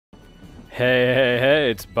Hey,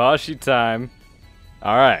 it's Boshy time.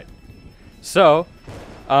 Alright. So,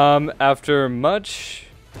 after much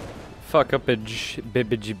fuck-upage,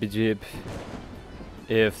 bibbage,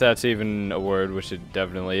 if that's even a word, which it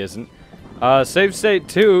definitely isn't, Save State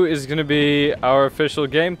 2 is gonna be our official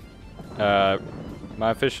game. My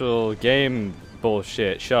official game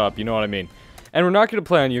bullshit. Shut up, you know what I mean. And we're not gonna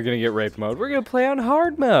play on You're Gonna Get Raped mode, we're gonna play on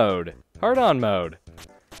hard mode. Hard-on mode.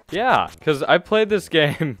 Yeah, because I played this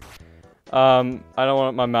game. I don't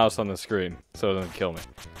want my mouse on the screen, so it doesn't kill me.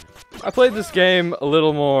 I played this game a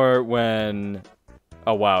little more when...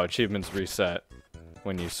 Oh wow, achievements reset.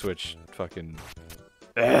 When you switch fucking...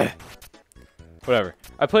 Whatever.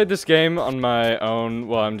 I played this game on my own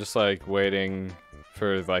while I'm just like waiting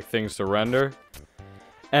for like things to render.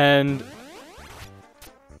 And...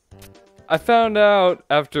 I found out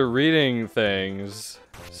after reading things,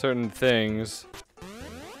 certain things...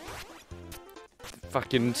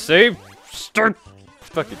 Fucking save! Start!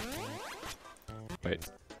 Fucking... Wait.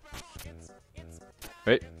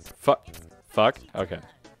 Wait. Fuck. Fuck? Okay.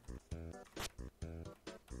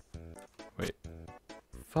 Wait.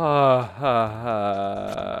 Fuck.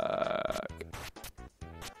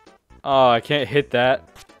 Oh, I can't hit that.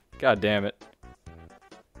 God damn it.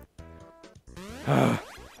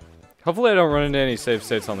 Hopefully I don't run into any save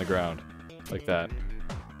states on the ground. Like that.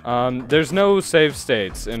 There's no save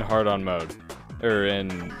states in hard-on mode. Or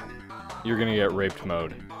in You're Gonna Get Raped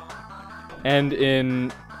mode. And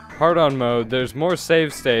in hard-on mode, there's more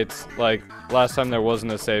save states. Like, last time there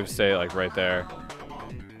wasn't a save state, like, right there.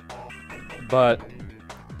 But,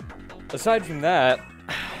 aside from that,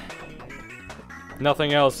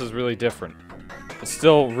 nothing else is really different. It's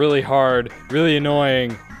still really hard, really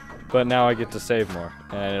annoying, but now I get to save more.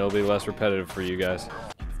 And it'll be less repetitive for you guys.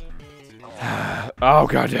 Oh,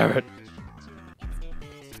 god damn it!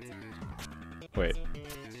 Wait.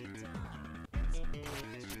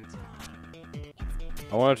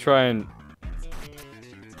 I want to try and...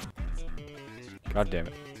 God damn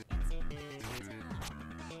it.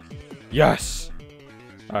 Yes!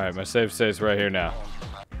 Alright, my save state's right here now.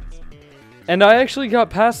 And I actually got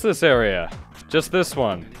past this area. Just this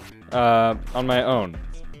one. On my own.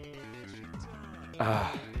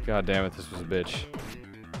 God damn it, this was a bitch.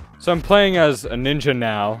 So I'm playing as a ninja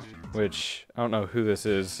now, which I don't know who this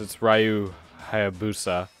is. It's Ryu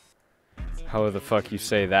Hayabusa. How the fuck you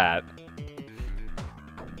say that?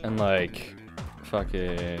 And like,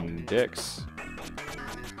 fucking dicks.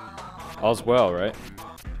 All's well, right?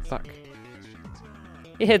 Fuck.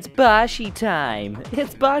 It's Boshy time.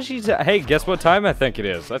 It's Boshy time. Hey, guess what time I think it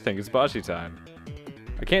is? I think it's Boshy time.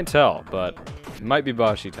 I can't tell, but it might be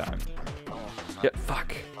Boshy time. Yeah,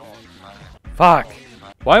 fuck. Fuck.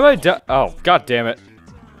 Why am I oh, god damn it.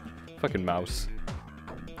 Fucking mouse.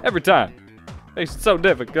 Every time. Makes it so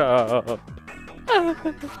difficult. I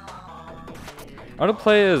want to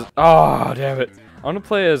play as... Oh, damn it. I want to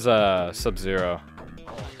play as, Sub-Zero.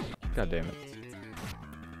 God damn it.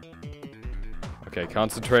 Okay,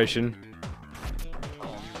 concentration.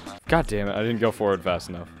 God damn it, I didn't go forward fast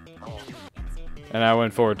enough. And I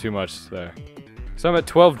went forward too much there. So I'm at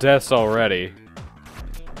 12 deaths already.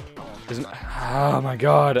 Isn't... Oh my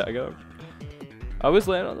god, I always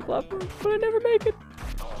land on the platform, but I never make it.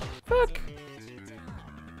 Fuck.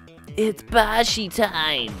 It's Boshy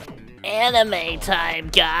time. Anime time,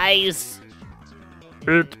 guys.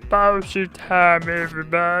 It's Boshy time,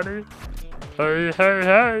 everybody. Hey, hey,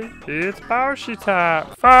 hey. It's Boshy time.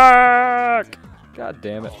 Fuck. God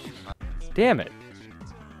damn it. Damn it.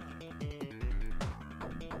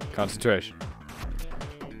 Concentration.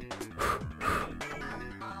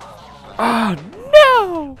 Oh,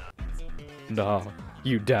 no! No,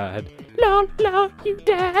 you died. No, you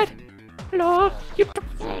died. No, you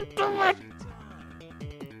died.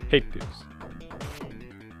 Hate this.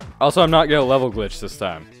 Also, I'm not gonna level glitch this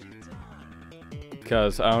time.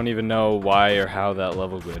 Because I don't even know why or how that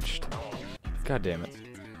level glitched. God damn it.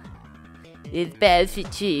 It's bad for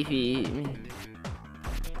TV.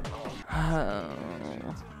 I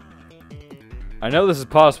know this is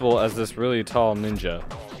possible as this really tall ninja.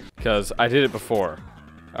 Because I did it before.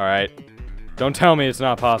 Alright? Don't tell me it's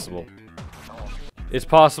not possible. It's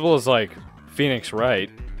possible as, like, Phoenix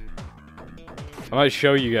Wright. I might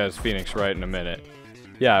show you guys Phoenix Wright in a minute.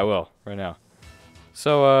 Yeah, I will. Right now.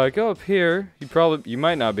 So, go up here. You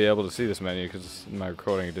might not be able to see this menu because in my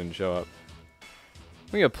recording it didn't show up.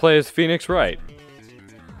 I'm gonna play as Phoenix Wright.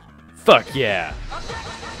 Fuck yeah!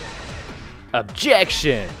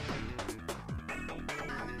 Objection!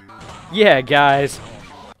 Yeah, guys.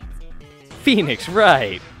 Phoenix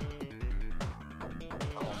Wright.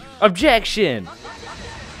 Objection!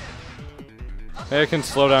 Maybe I can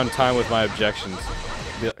slow down time with my objections.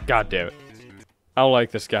 God damn it. I don't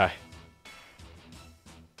like this guy.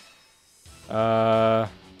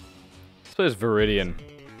 Let's play as Viridian.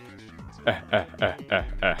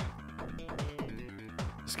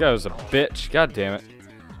 This guy was a bitch. God damn it.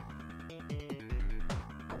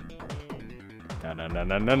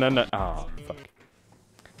 No. Oh, fuck.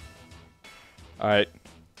 Alright.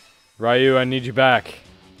 Ryu, I need you back.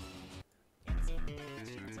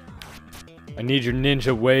 I need your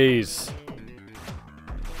ninja ways.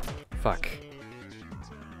 Fuck.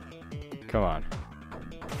 Come on.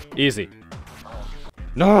 Easy.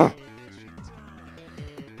 No!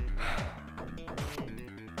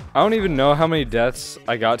 I don't even know how many deaths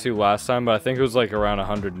I got to last time, but I think it was like around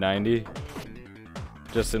 190.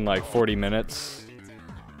 Just in like 40 minutes.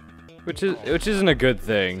 Which isn't a good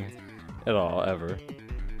thing at all, ever.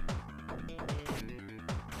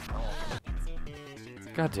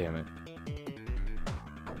 God damn it.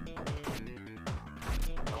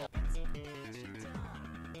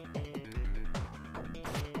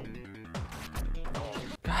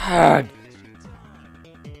 God!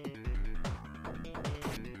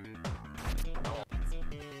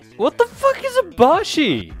 What the fuck is a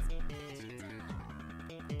Boshy?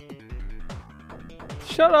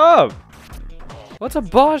 Shut up! What's a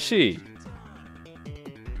Boshy?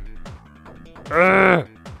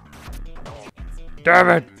 Damn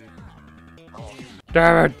it!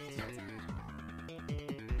 Damn it!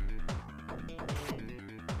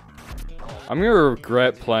 I'm gonna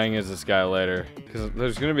regret playing as this guy later, because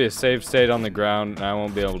there's gonna be a save state on the ground and I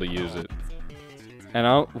won't be able to use it.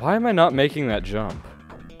 And why am I not making that jump?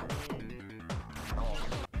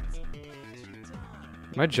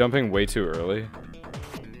 Am I jumping way too early?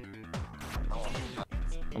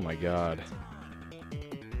 Oh my god.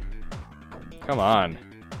 Come on.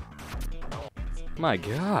 My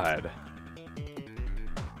god.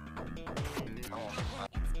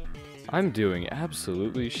 I'm doing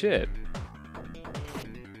absolutely shit.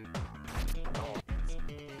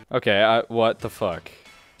 Okay, what the fuck?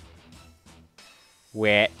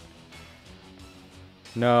 Wet.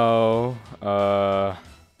 No,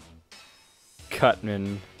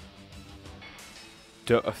 Cutman.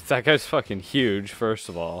 That guy's fucking huge, first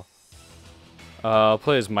of all. I'll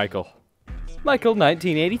play as Michael. Michael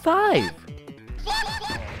 1985!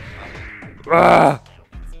 Ah!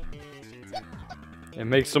 It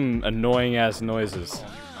makes some annoying ass noises.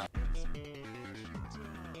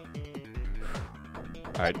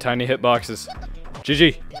 Alright, tiny hitboxes.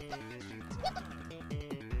 GG!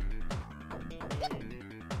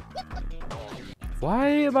 Why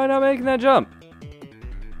am I not making that jump?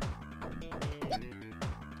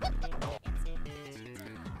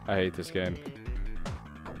 I hate this game.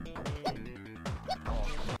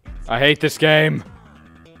 I hate this game!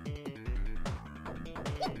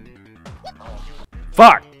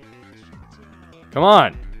 Fuck! Come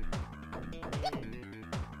on!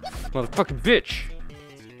 Motherfucking bitch!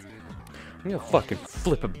 I'm gonna fucking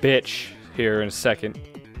flip a bitch here in a second.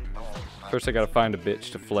 First I gotta find a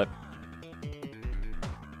bitch to flip.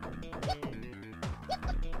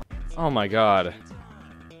 Oh my god.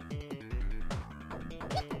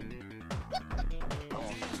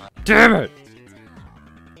 Damn it!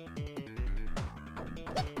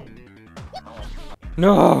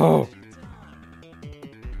 No!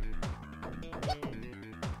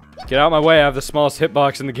 Get out of my way, I have the smallest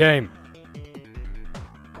hitbox in the game.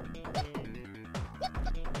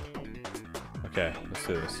 Okay, let's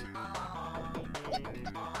do this.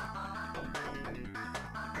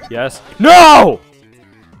 Yes. No!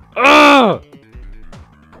 Ugh!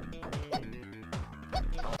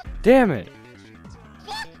 Damn it.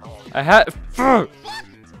 I had. Fuck!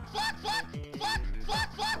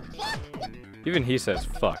 Even he says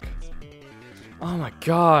fuck. Oh my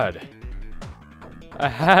god. I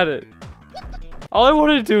had it. All I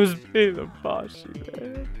want to do is be the Boshy,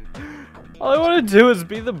 man. All I want to do is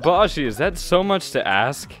be the Boshy. Is that so much to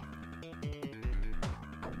ask?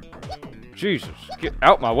 Jesus, get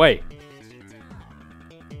out my way.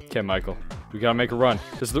 Okay, Michael. We gotta make a run.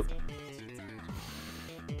 This is the...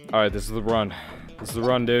 Alright, this is the run. This is the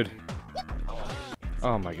run, dude.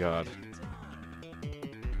 Oh my god.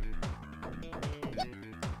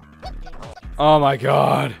 Oh my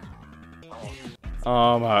god.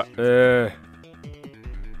 Oh my...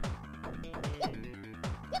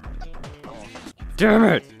 Damn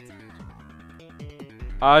it!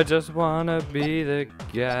 I just wanna be the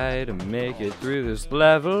guy to make it through this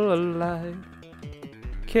level alive.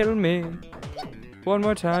 Kill me. One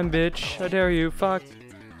more time, bitch. I dare you, fuck.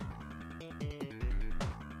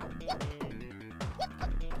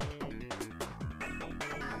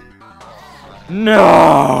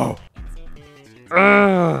 No!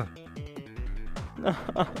 Ugh.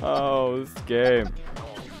 No, this game.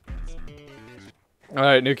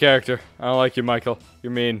 Alright, new character. I don't like you, Michael.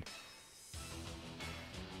 You're mean.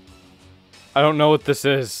 I don't know what this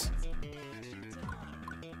is.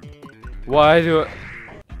 Why do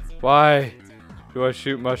I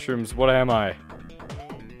shoot mushrooms? What am I?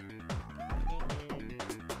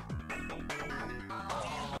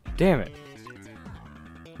 Damn it.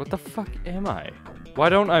 What the fuck am I? Why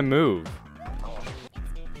don't I move?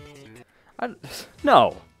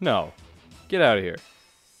 No. Get out of here.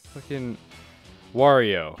 Fucking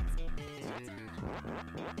Wario.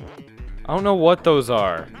 I don't know what those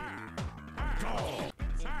are.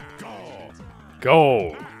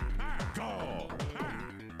 Goal.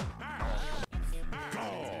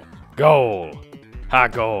 Goal. Ha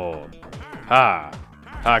goal. Ha.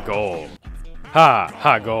 Ha goal. Ha.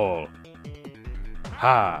 Ha goal.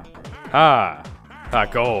 Ha. Ha. Ha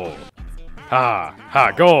goal. Ha.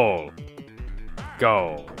 Ha goal.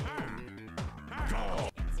 Goal.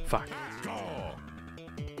 Fuck.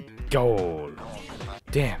 Goal.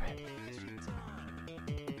 Damn it.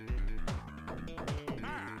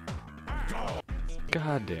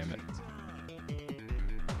 God damn it.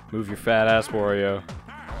 Move your fat ass, Wario.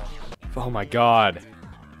 Oh my god.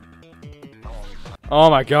 Oh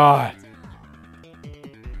my god.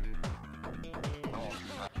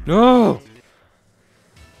 No!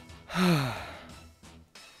 I'm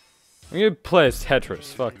gonna play as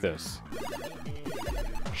Tetris. Fuck this.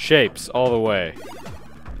 Shapes all the way.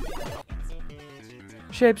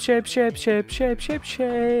 Shapes.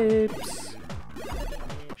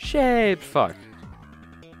 Shapes. Fuck.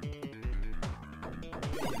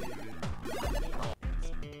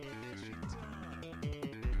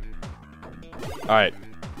 Alright.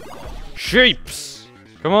 Shapes!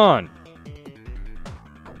 Come on!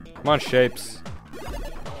 Come on, Shapes.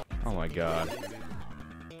 Oh my god.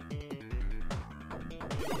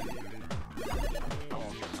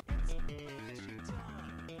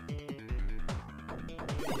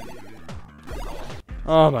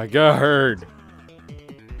 Oh my god.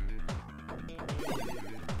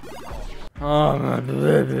 Oh my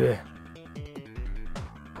baby.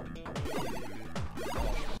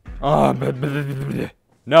 Oh,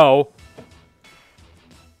 no.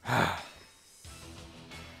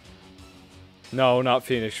 No, not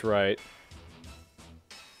Phoenix Wright.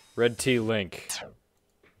 Red T Link.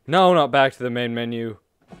 No, not back to the main menu.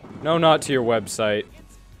 No, not to your website.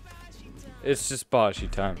 It's just Boshy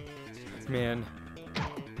time. Man.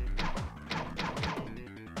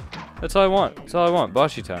 That's all I want. That's all I want.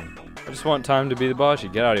 Boshy time. I just want time to be the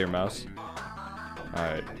Boshy. Get out of here, mouse.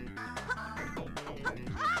 Alright.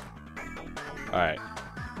 Alright.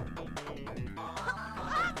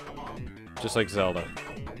 Just like Zelda.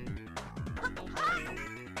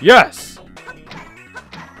 Yes!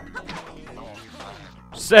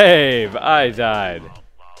 Save! I died.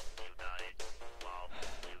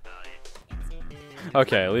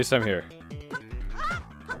 Okay, at least I'm here.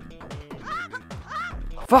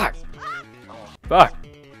 Fuck! Fuck!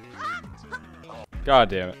 God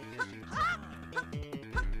damn it.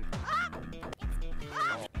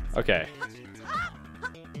 Okay.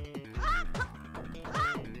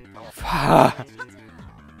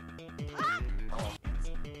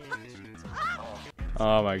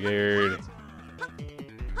 Oh my god.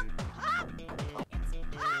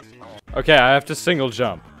 Okay, I have to single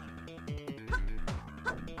jump.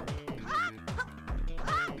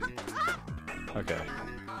 Okay.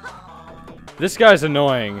 This guy's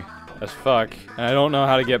annoying as fuck, and I don't know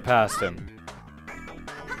how to get past him.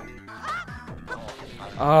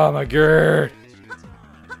 Oh my god.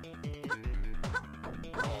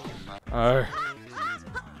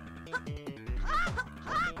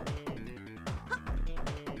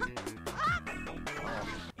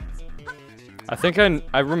 I think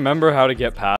I remember how to get past